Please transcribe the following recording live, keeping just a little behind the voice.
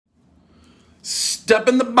Step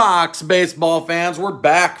in the box, baseball fans. We're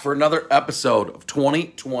back for another episode of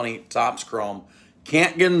 2020 Topps Chrome.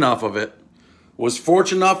 Can't get enough of it. Was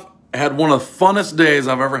fortunate enough, had one of the funnest days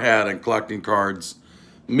I've ever had in collecting cards.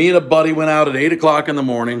 Me and a buddy went out at 8 o'clock in the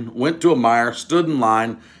morning, went to a Meijer, stood in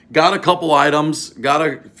line, got a couple items, got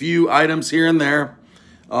a few items here and there.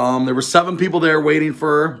 There were 7 people there waiting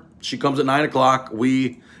for her. She comes at 9 o'clock.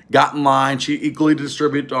 We got in line. She equally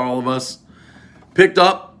distributed to all of us. Picked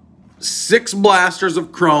up 6 blasters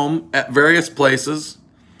of chrome at various places.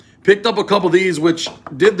 Picked up a couple of these, which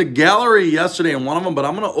did the gallery yesterday in one of them, but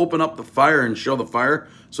I'm going to open up the fire and show the fire.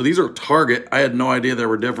 So these are Target. I had no idea they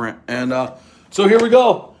were different. And so here we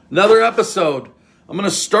go. Another episode. I'm going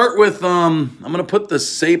to start with, I'm going to put the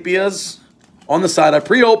Sapias on the side. I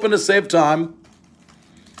pre-opened to save time.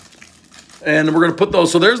 And we're going to put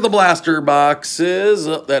those. So there's the blaster boxes.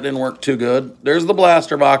 Oh, that didn't work too good. There's the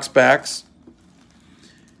blaster box packs.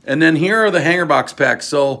 And then here are the hanger box packs.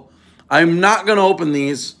 So I'm not going to open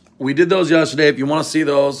these. We did those yesterday. If you want to see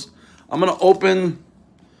those, I'm going to open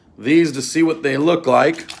these to see what they look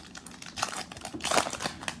like.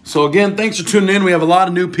 So again, thanks for tuning in. We have a lot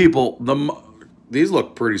of new people. These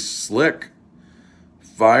look pretty slick.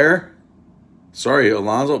 Fire. Sorry,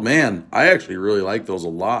 Alonzo. Man, I actually really like those a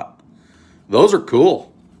lot. Those are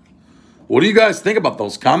cool. What do you guys think about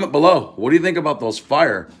those? Comment below. What do you think about those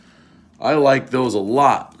fire? I like those a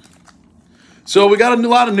lot. So we got a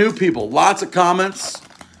lot of new people. Lots of comments.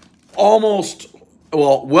 Almost,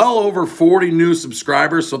 well over 40 new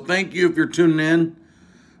subscribers. So thank you if you're tuning in.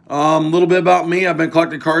 A little bit about me. I've been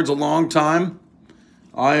collecting cards a long time.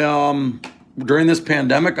 During this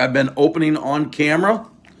pandemic, I've been opening on camera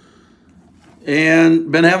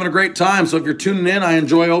and been having a great time. So if you're tuning in, I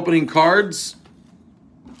enjoy opening cards.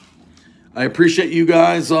 I appreciate you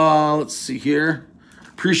guys. Let's see here.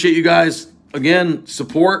 Appreciate you guys, again,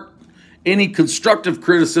 support. Any constructive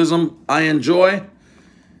criticism, I enjoy.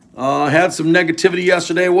 Had some negativity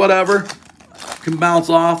yesterday, whatever. Can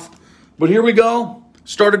bounce off. But here we go.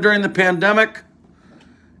 Started during the pandemic.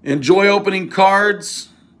 Enjoy opening cards.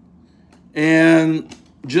 And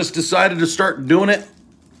just decided to start doing it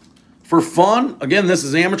for fun. Again, this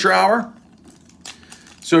is amateur hour.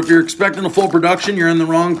 So if you're expecting a full production, you're in the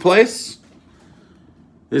wrong place.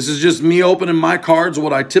 This is just me opening my cards,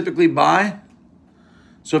 what I typically buy.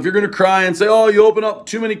 So if you're going to cry and say, oh, you open up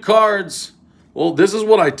too many cards. Well, this is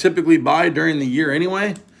what I typically buy during the year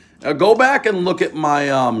anyway. Go back and look at my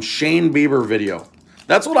Shane Bieber video.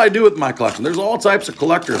 That's what I do with my collection. There's all types of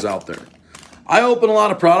collectors out there. I open a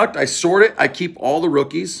lot of product. I sort it. I keep all the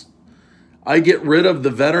rookies. I get rid of the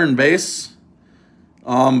veteran base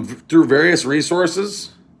through various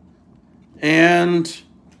resources. And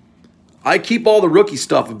I keep all the rookie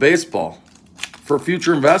stuff of baseball for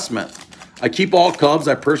future investment. I keep all Cubs.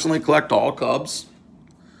 I personally collect all Cubs.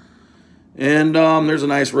 And there's a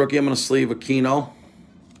nice rookie. I'm going to sleeve Aquino.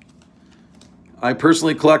 I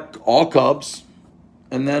personally collect all Cubs.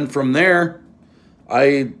 And then from there,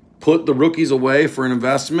 I put the rookies away for an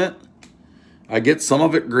investment. I get some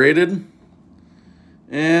of it graded.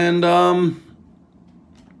 And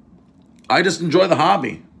I just enjoy the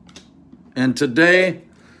hobby. And today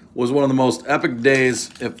was one of the most epic days.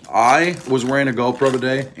 If I was wearing a GoPro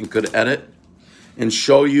today and could edit and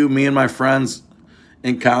show you me and my friends'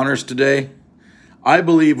 encounters today, I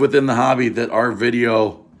believe within the hobby that our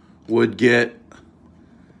video would get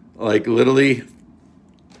like literally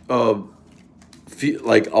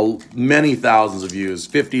many thousands of views,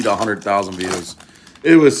 50 to 100,000 views.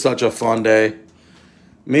 It was such a fun day.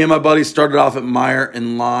 Me and my buddy started off at Meijer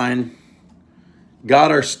in line.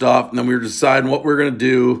 Got our stuff, and then we were deciding what we were going to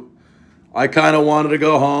do. I kind of wanted to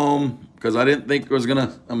go home because I didn't think it was going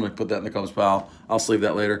to... I'm going to put that in the Cubs pile. I'll sleeve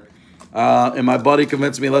that later. And my buddy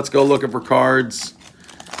convinced me, let's go looking for cards.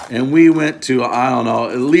 And we went to, I don't know,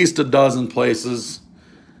 at least a dozen places.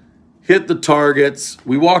 Hit the Targets.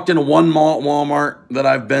 We walked into one mall at Walmart that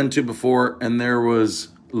I've been to before, and there was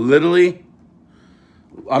literally...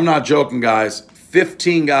 I'm not joking, guys.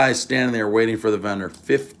 15 guys standing there waiting for the vendor.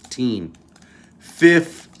 15.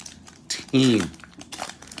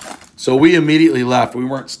 So we immediately left. We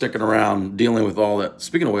weren't sticking around dealing with all that.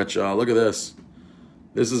 Speaking of which, look at this.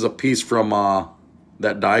 This is a piece from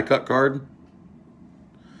that die cut card.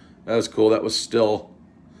 That was cool. That was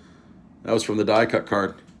from the die cut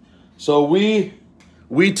card. So we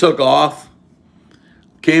took off,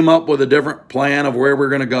 came up with a different plan of where we're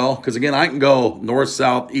going to go. Because again, I can go north,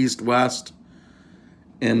 south, east, west,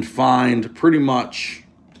 and find pretty much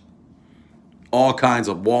all kinds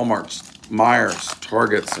of Walmarts, Meijers,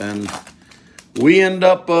 Targets, and we end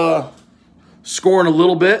up scoring a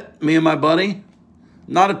little bit, me and my buddy.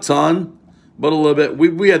 Not a ton, but a little bit.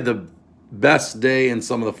 We had the best day and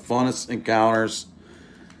some of the funnest encounters.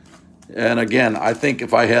 And again, I think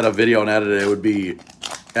if I had a video and edited it, it would be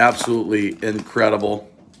absolutely incredible.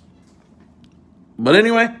 But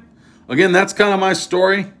anyway, again, that's kind of my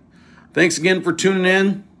story. Thanks again for tuning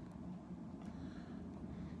in.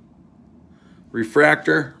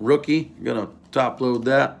 Refractor, rookie. I'm going to top load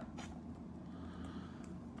that.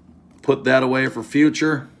 Put that away for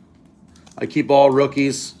future. I keep all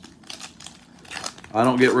rookies. I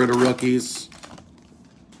don't get rid of rookies.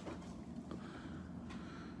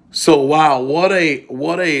 So wow, what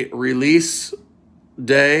a release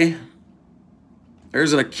day.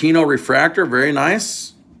 There's an Aquino refractor, very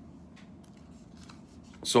nice.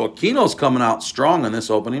 So Aquino's coming out strong in this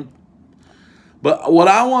opening. But what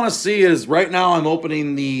I want to see is, right now I'm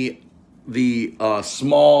opening the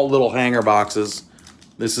small little hanger boxes.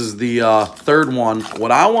 This is the third one.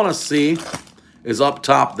 What I want to see is up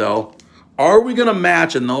top though. Are we going to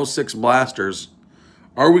match in those 6 blasters?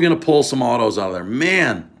 Are we going to pull some autos out of there?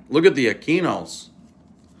 Man, look at the Aquinos.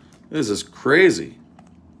 This is crazy.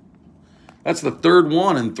 That's the third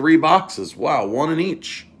one in 3 boxes. Wow, 1 in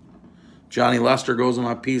each. Johnny Lester goes on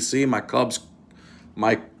my PC.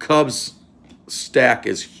 My Cubs stack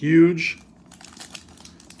is huge.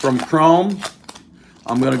 From Chrome,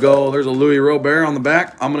 I'm going to go, there's a Louis Robert on the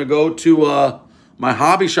back. I'm going to go to my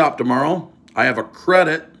hobby shop tomorrow. I have a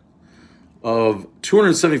credit of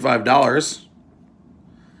 $275.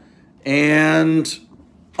 And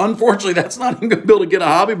unfortunately, that's not even going to be able to get a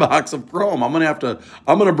hobby box of Chrome. I'm going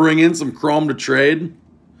to bring in some Chrome to trade.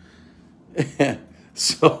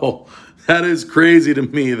 So that is crazy to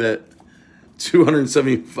me that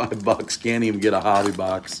 $275 can't even get a hobby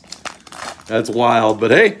box. That's wild. But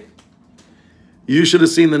hey, you should have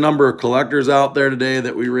seen the number of collectors out there today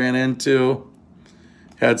that we ran into.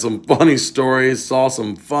 Had some funny stories, saw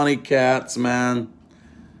some funny cats, man.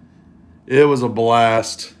 It was a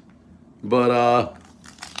blast. But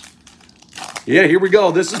yeah, here we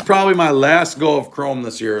go. This is probably my last go of Chrome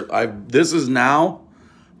this year. This is now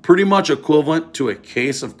pretty much equivalent to a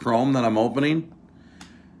case of Chrome that I'm opening.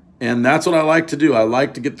 And that's what I like to do. I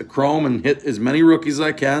like to get the Chrome and hit as many rookies as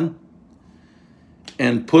I can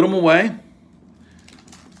and put them away.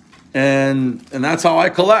 And that's how I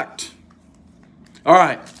collect. All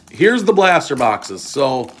right, here's the blaster boxes.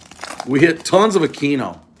 So we hit tons of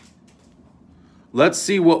Aquino. Let's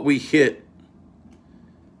see what we hit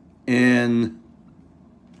in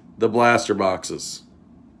the blaster boxes.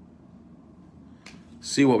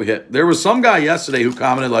 See what we hit. There was some guy yesterday who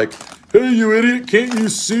commented like, "Hey, you idiot, can't you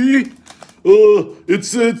see? It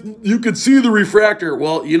said you could see the refractor."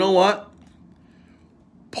 Well, you know what?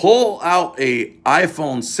 Pull out a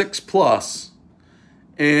iPhone 6 Plus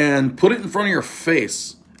and put it in front of your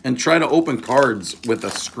face and try to open cards with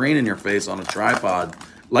a screen in your face on a tripod.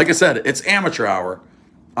 Like I said, it's amateur hour.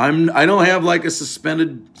 I don't have like a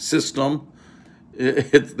suspended system.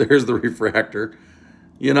 There's the refractor.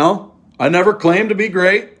 You know, I never claimed to be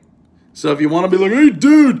great. So if you want to be like, "Hey,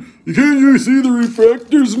 dude, can't you see the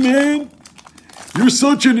refractors, man? You're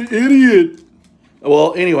such an idiot."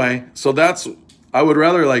 Well, anyway, so that's, I would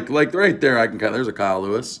rather like right there, I can there's a Kyle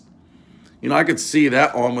Lewis. You know, I could see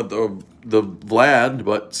that one with the Vlad,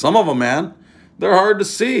 but some of them, man, they're hard to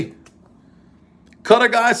see. Cut a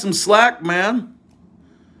guy some slack, man.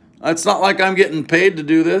 It's not like I'm getting paid to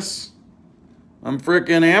do this. I'm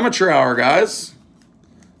freaking amateur hour, guys.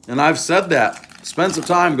 And I've said that. Spend some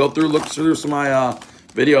time, look through some of my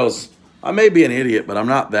videos. I may be an idiot, but I'm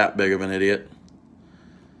not that big of an idiot.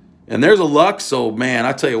 And there's a luck, so man,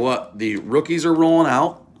 I tell you what, the rookies are rolling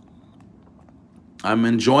out. I'm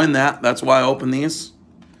enjoying that. That's why I open these.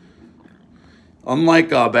 Unlike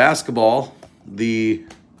basketball, the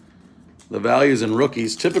values in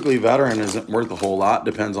rookies, typically veteran isn't worth a whole lot.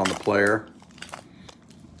 Depends on the player.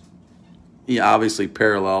 He obviously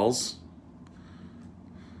parallels.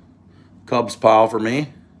 Cubs pile for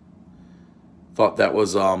me. Thought that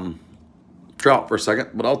was Trout for a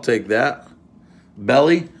second, but I'll take that.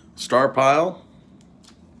 Belly, star pile.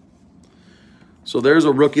 So there's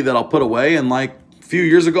a rookie that I'll put away, and like a few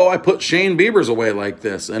years ago, I put Shane Bieber's away like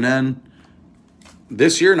this, and then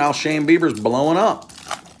this year, now Shane Bieber's blowing up.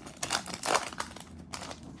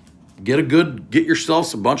 Get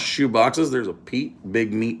yourself a bunch of shoe boxes. There's a Pete,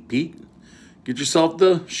 Big Meat Pete. Get yourself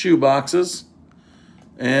the shoe boxes.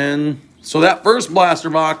 And so that first blaster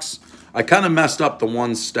box, I kind of messed up the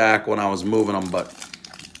one stack when I was moving them, but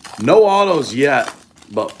no autos yet,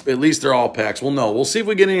 but at least they're all packs. We'll know. We'll see if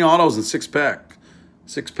we get any autos in 6-pack.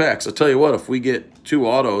 6 packs. I'll tell you what, if we get 2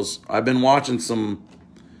 autos, I've been watching some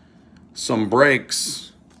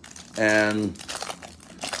breaks, and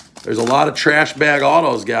There's a lot of trash bag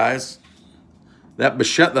autos, guys. That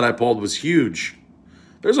Bichette that I pulled was huge.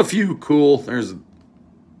 There's a few cool. There's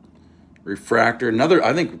Refractor. Another,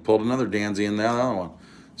 I think we pulled another Danzy in that other one.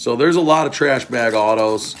 So there's a lot of trash bag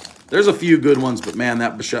autos. There's a few good ones, but man,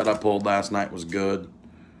 that Bichette I pulled last night was good.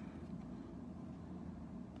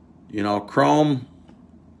 You know, Chrome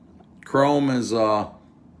is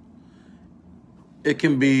it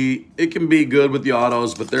can be good with the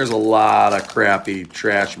autos, but there's a lot of crappy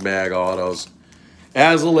trash bag autos.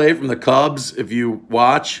 Azalea from the Cubs, if you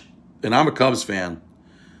watch, and I'm a Cubs fan.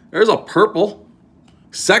 There's a purple,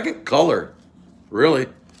 second color, really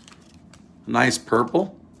nice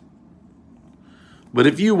purple. But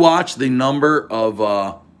if you watch the number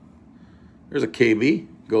of, there's a KB,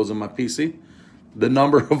 goes in my PC. The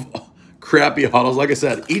number of crappy autos, like I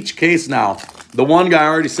said, each case now, the one guy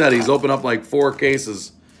already said he's opened up like 4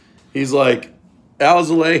 cases. He's like,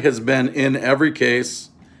 Alzolay has been in every case,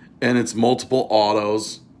 and it's multiple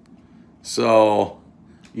autos. So,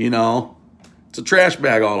 you know, it's a trash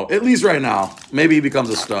bag auto, at least right now. Maybe he becomes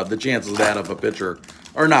a stud. The chances of that of a pitcher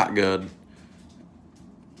are not good.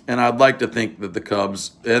 And I'd like to think that the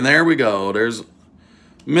Cubs, and there we go. There's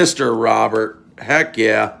Mr. Robert. Heck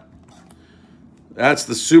yeah. That's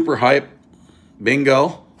the super hype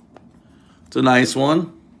bingo. It's a nice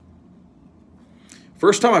one.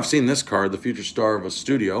 First time I've seen this card, the future star of a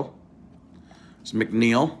studio. It's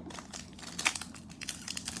McNeil.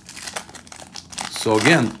 So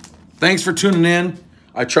again, thanks for tuning in.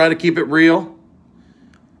 I try to keep it real.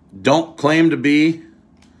 Don't claim to be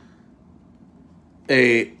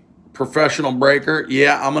a professional breaker.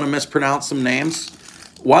 Yeah, I'm going to mispronounce some names.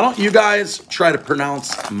 Why don't you guys try to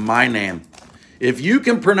pronounce my name? If you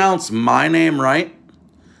can pronounce my name right,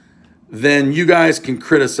 then you guys can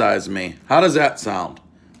criticize me. How does that sound?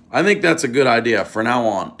 I think that's a good idea from now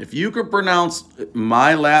on. If you can pronounce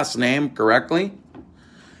my last name correctly,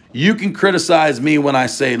 you can criticize me when I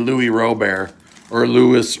say Louis Robert or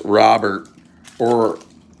Louis Robert or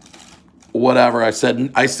whatever. I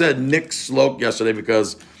said Nick Sloak yesterday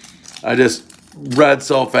because I just read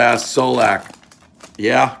so fast. Solak.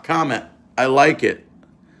 Yeah, comment. I like it.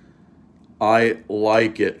 I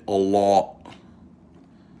like it a lot.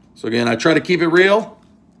 So again, I try to keep it real.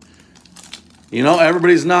 You know,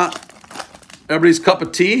 everybody's cup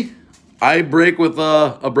of tea. I break with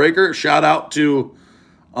a breaker. Shout out to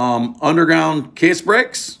Underground Case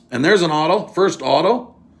Breaks. And there's an auto, first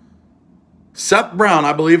auto. Seth Brown,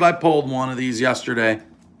 I believe I pulled one of these yesterday.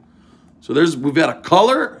 So we've got a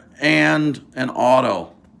color and an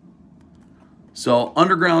auto. So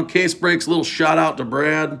Underground Case Breaks, little shout out to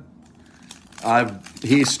Brad.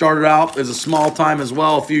 He started out as a small time as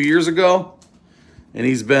well a few years ago, and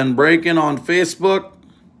he's been breaking on Facebook.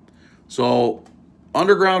 So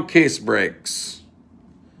Underground Case Breaks.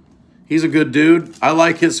 He's a good dude. I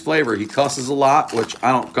like his flavor. He cusses a lot, which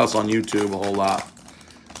I don't cuss on YouTube a whole lot.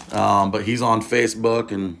 But he's on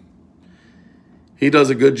Facebook, and he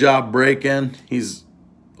does a good job breaking. He's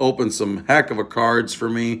opened some heck of a cards for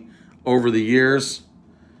me over the years.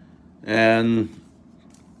 And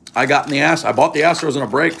I bought the Astros in a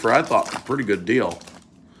break for, I thought, a pretty good deal.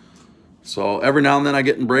 So every now and then I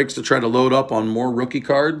get in breaks to try to load up on more rookie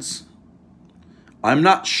cards. I'm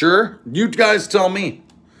not sure. You guys tell me.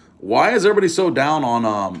 Why is everybody so down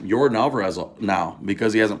on Jordan Alvarez now?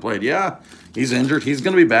 Because he hasn't played. Yeah, he's injured. He's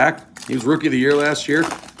going to be back. He was Rookie of the Year last year.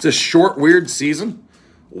 It's a short, weird season.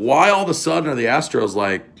 Why all of a sudden are the Astros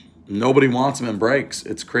like nobody wants him in breaks?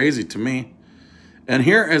 It's crazy to me. And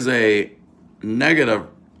here is a negative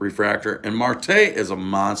refractor. And Marte is a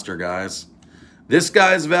monster, guys. This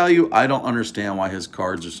guy's value, I don't understand why his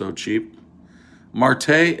cards are so cheap. Marte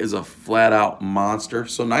is a flat-out monster.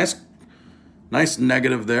 So nice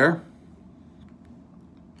negative there.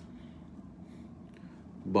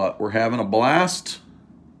 But we're having a blast.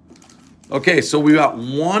 Okay, so we got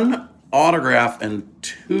one autograph and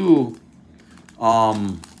three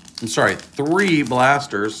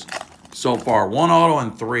blasters so far. One auto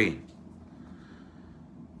and 3.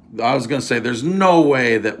 I was going to say there's no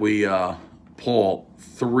way that we pull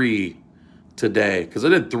 3 today because I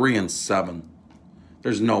did 3 and 7.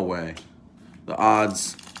 There's no way. The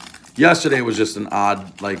odds. Yesterday was just an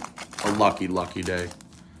odd, like a lucky day.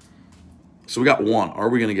 So we got 1. Are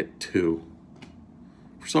we going to get 2?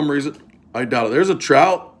 For some reason, I doubt it. There's a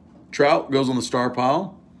Trout. Trout goes on the star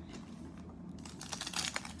pile.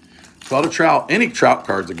 Got a Trout. Any Trout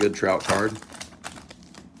card's a good Trout card.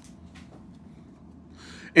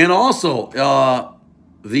 And also,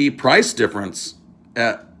 the price difference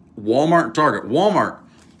at Walmart and Target. Walmart,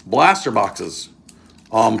 blaster boxes,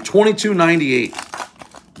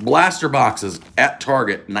 $22.98. Blaster boxes at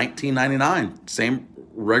Target, $19.99. Same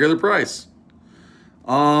regular price.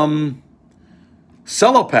 Cello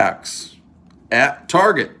packs at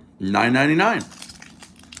Target,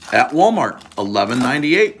 $9.99. At Walmart,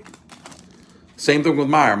 $11.98. Same thing with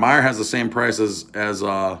Meijer. Meijer has the same prices as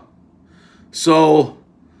so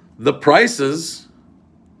the prices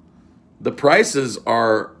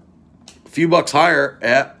are a few bucks higher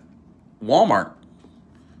at Walmart.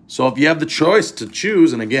 So if you have the choice to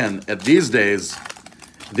choose, and again, at these days,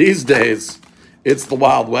 it's the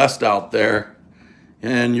Wild West out there,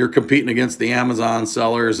 and you're competing against the Amazon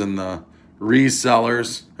sellers and the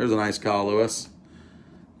resellers. There's a nice Kyle Lewis.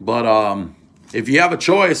 But if you have a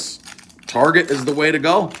choice, Target is the way to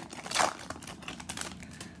go.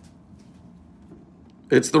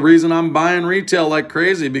 It's the reason I'm buying retail like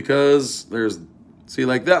crazy, because there's, see,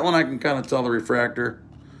 like that one I can kind of tell the refractor.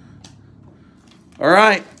 All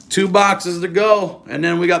right, 2 boxes to go. And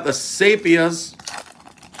then we got the Sapias.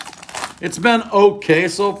 It's been okay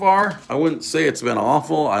so far. I wouldn't say it's been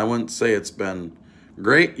awful. I wouldn't say it's been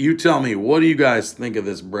great. You tell me, what do you guys think of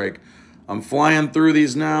this break? I'm flying through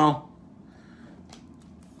these now.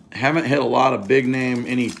 Haven't hit a lot of big name,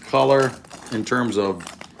 any color in terms of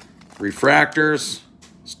refractors.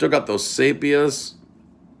 Still got those Sapias.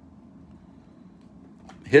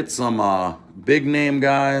 Hit some big name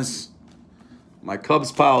guys. My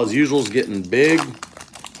Cubs pile, as usual, is getting big.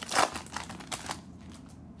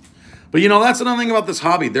 But, you know, that's another thing about this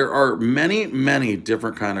hobby. There are many, many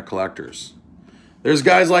different kind of collectors. There's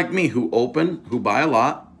guys like me who buy a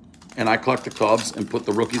lot, and I collect the Cubs and put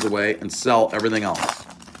the rookies away and sell everything else.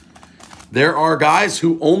 There are guys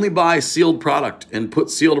who only buy sealed product and put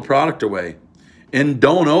sealed product away and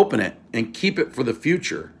don't open it and keep it for the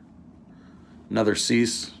future. Another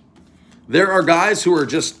Cease. There are guys who are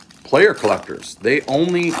just player collectors. They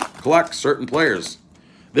only collect certain players.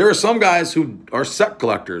 There are some guys who are set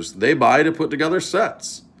collectors. They buy to put together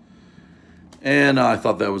sets. And I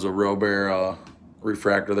thought that was a Robert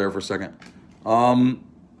refractor there for a second.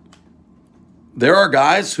 There are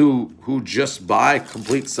guys who just buy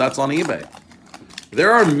complete sets on eBay.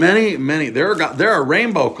 There are many. There are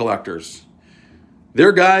rainbow collectors. There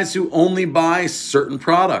are guys who only buy certain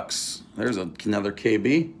products. There's another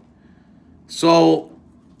KB. So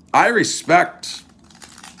I respect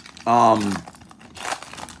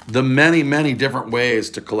the many different ways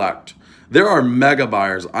to collect. There are mega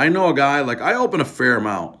buyers. I know a guy, like I open a fair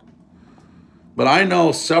amount, but I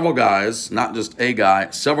know several guys, not just a guy,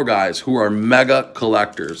 several guys who are mega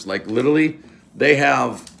collectors. Like literally, they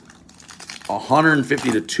have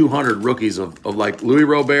 150 to 200 rookies of like Louis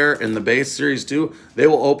Robert in the base series 2. They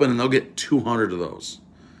will open and they'll get 200 of those.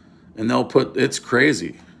 And they'll put, it's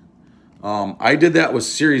crazy. I did that with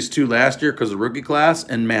Series 2 last year because of rookie class,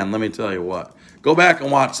 and man, let me tell you what. Go back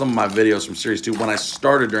and watch some of my videos from Series 2. When I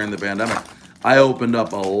started during the pandemic, I opened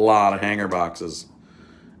up a lot of hanger boxes,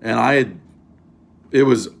 and it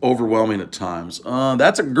was overwhelming at times.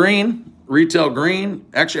 That's a green, retail green.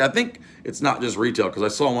 Actually, I think it's not just retail because I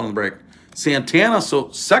saw one in the break. Santana,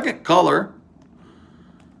 so second color.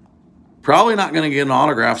 Probably not going to get an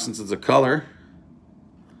autograph since it's a color.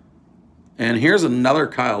 And here's another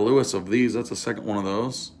Kyle Lewis of these. That's the second one of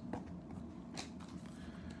those.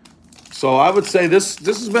 So I would say this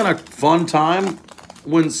has been a fun time.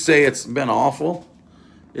 Wouldn't say it's been awful.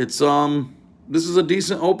 It's this is a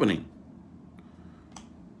decent opening.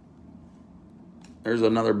 There's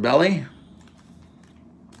another belly.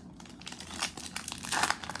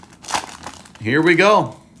 Here we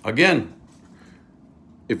go. Again,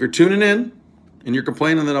 if you're tuning in and you're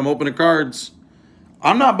complaining that I'm opening cards,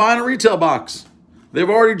 I'm not buying a retail box. They've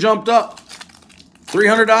already jumped up.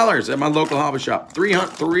 $300 at my local hobby shop.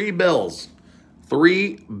 3 bills.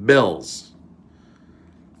 3 bills.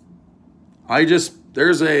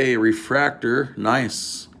 There's a refractor.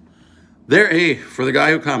 Nice. For the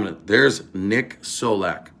guy who commented, there's Nick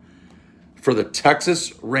Solak for the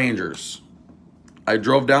Texas Rangers. I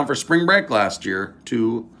drove down for spring break last year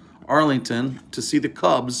to Arlington to see the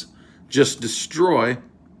Cubs just destroy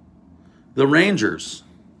the Rangers.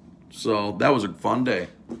 So that was a fun day.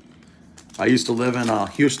 I used to live in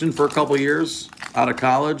Houston for a couple years, out of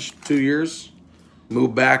college, 2 years.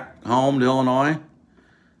 Moved back home to Illinois.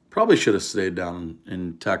 Probably should have stayed down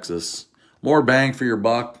in Texas. More bang for your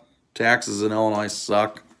buck. Taxes in Illinois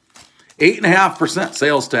suck. 8.5%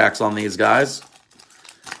 sales tax on these guys.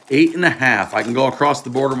 8.5%. I can go across the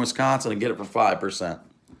border in Wisconsin and get it for 5%.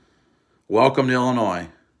 Welcome to Illinois.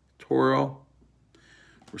 Toro.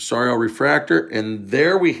 Rosario refractor. And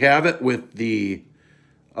there we have it with the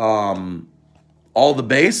all the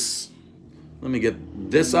base. Let me get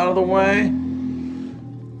this out of the way.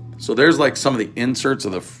 So there's like some of the inserts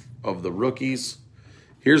of the rookies.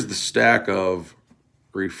 Here's the stack of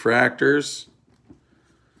refractors.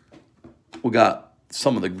 We got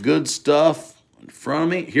some of the good stuff in front of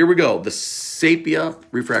me. Here we go, the sepia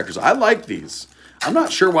refractors. I like these. I'm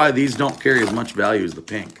not sure why these don't carry as much value as the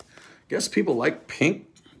pink. Guess people like pink.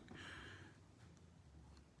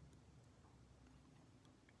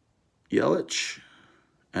 Yelich.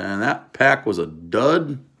 And that pack was a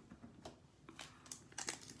dud.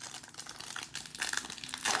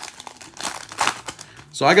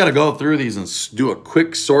 So I got to go through these and do a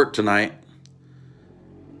quick sort tonight.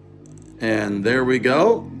 And there we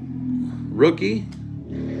go. Rookie.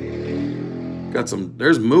 Got some,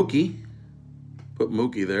 there's Mookie. Put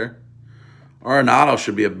Mookie there. Arenado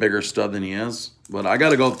should be a bigger stud than he is. But I got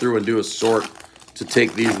to go through and do a sort to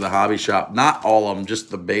take these to the hobby shop. Not all of them,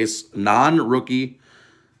 just the base. Non-rookie,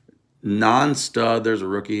 non-stud. There's a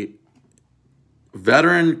rookie.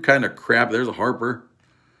 Veteran, kind of crap. There's a Harper.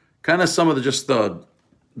 Kind of some of the, just the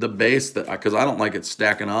base, that because I don't like it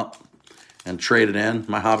stacking up and trade it in.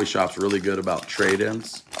 My hobby shop's really good about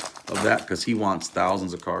trade-ins of that because he wants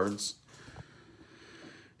thousands of cards.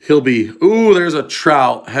 He'll be, ooh, there's a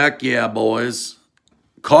Trout. Heck yeah, boys.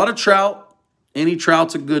 Caught a Trout. Any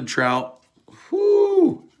Trout's a good Trout.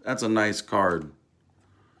 Whoo, that's a nice card.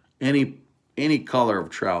 Any color of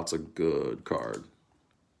Trout's a good card.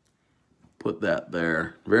 Put that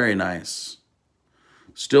there. Very nice.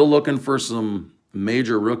 Still looking for some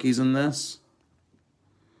major rookies in this.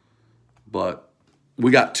 But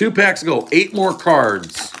we got 2 packs to go. 8 more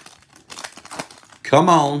cards. Come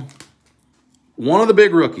on. One of the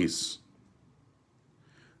big rookies.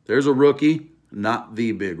 There's a rookie, not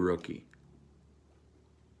the big rookie.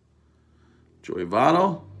 Joey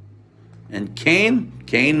Votto. And Kane.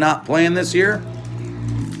 Kane not playing this year.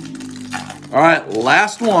 All right,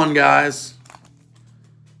 last one, guys.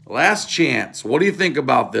 Last chance. What do you think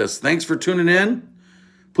about this? Thanks for tuning in.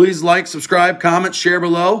 Please like, subscribe, comment, share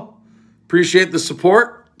below. Appreciate the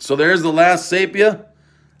support. So there's the last Sepia.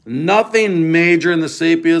 Nothing major in the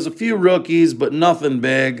Sepias. A few rookies, but nothing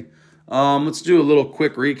big. Let's do a little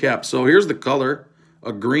quick recap. So here's the color.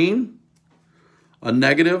 A green, a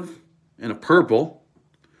negative, and a purple.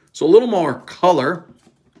 So a little more color.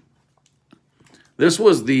 This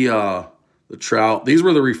was the Trout. These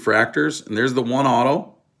were the refractors, and there's the one auto.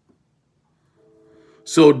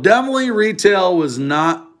 So definitely retail was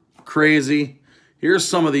not crazy. Here's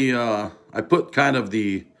some of the, I put kind of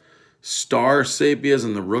the star Sepias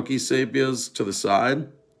and the rookie Sepias to the side.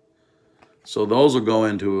 So those will go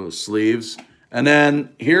into sleeves. And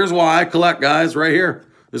then here's why I collect, guys, right here.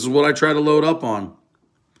 This is what I try to load up on.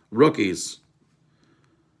 Rookies.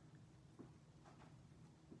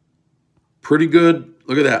 Pretty good.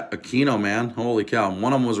 Look at that. Aquino, man. Holy cow.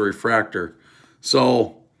 One of them was a refractor.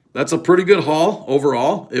 So that's a pretty good haul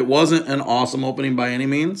overall. It wasn't an awesome opening by any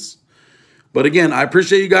means. But again, I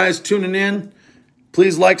appreciate you guys tuning in.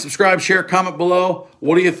 Please like, subscribe, share, comment below.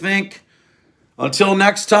 What do you think? Until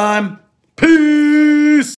next time, peace.